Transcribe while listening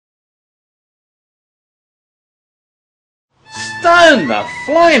Stone the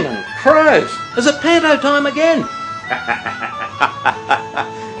flaming crows! Is it panto time again?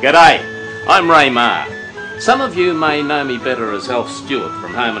 G'day, I'm Ray Marr. Some of you may know me better as Elf Stewart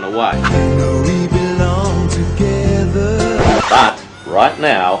from Home and Away. We belong together. But right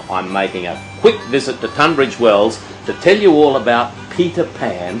now I'm making a quick visit to Tunbridge Wells to tell you all about Peter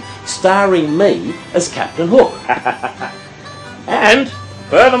Pan, starring me as Captain Hook. And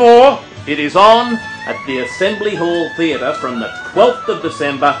furthermore, it is on at the Assembly Hall Theatre from the 12th of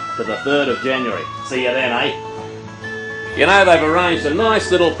December to the 3rd of January. See you then, eh? You know, they've arranged a nice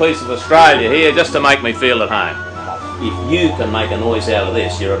little piece of Australia here just to make me feel at home. If you can make a noise out of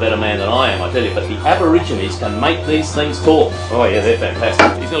this, you're a better man than I am, I tell you. But the Aborigines can make these things talk. Oh yeah, they're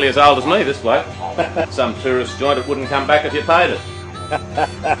fantastic. He's nearly as old as me, this bloke. Some tourist joint that wouldn't come back if you paid it.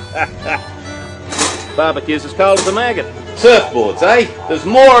 Barbecue's as cold as a maggot. Surfboards, eh? There's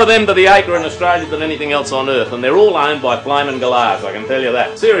more of them to the acre in Australia than anything else on earth, and they're all owned by flaming galahs, I can tell you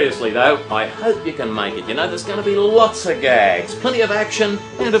that. Seriously though, I hope you can make it. You know, there's going to be lots of gags, plenty of action,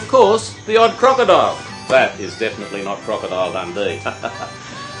 and of course, the odd crocodile. That is definitely not Crocodile Dundee.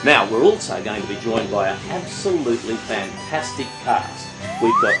 Now, we're also going to be joined by an absolutely fantastic cast.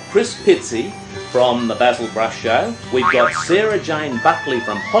 We've got Chris Pitsey from the Basil Brush Show, we've got Sarah Jane Buckley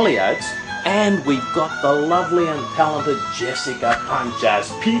from Hollyoaks, and we've got the lovely and talented Jessica Punch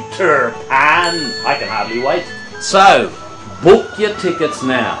as Peter Pan. I can hardly wait. So, book your tickets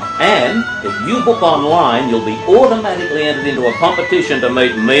now. And if you book online, you'll be automatically entered into a competition to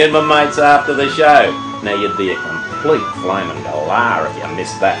meet me and my mates after the show. Now, you'd be a complete flaming galah if you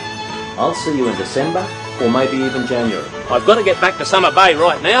missed that. I'll see you in December, or maybe even January. I've got to get back to Summer Bay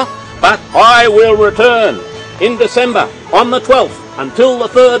right now, but I will return in December on the 12th until the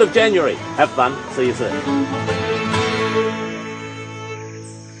 3rd of January. Have fun. See you soon.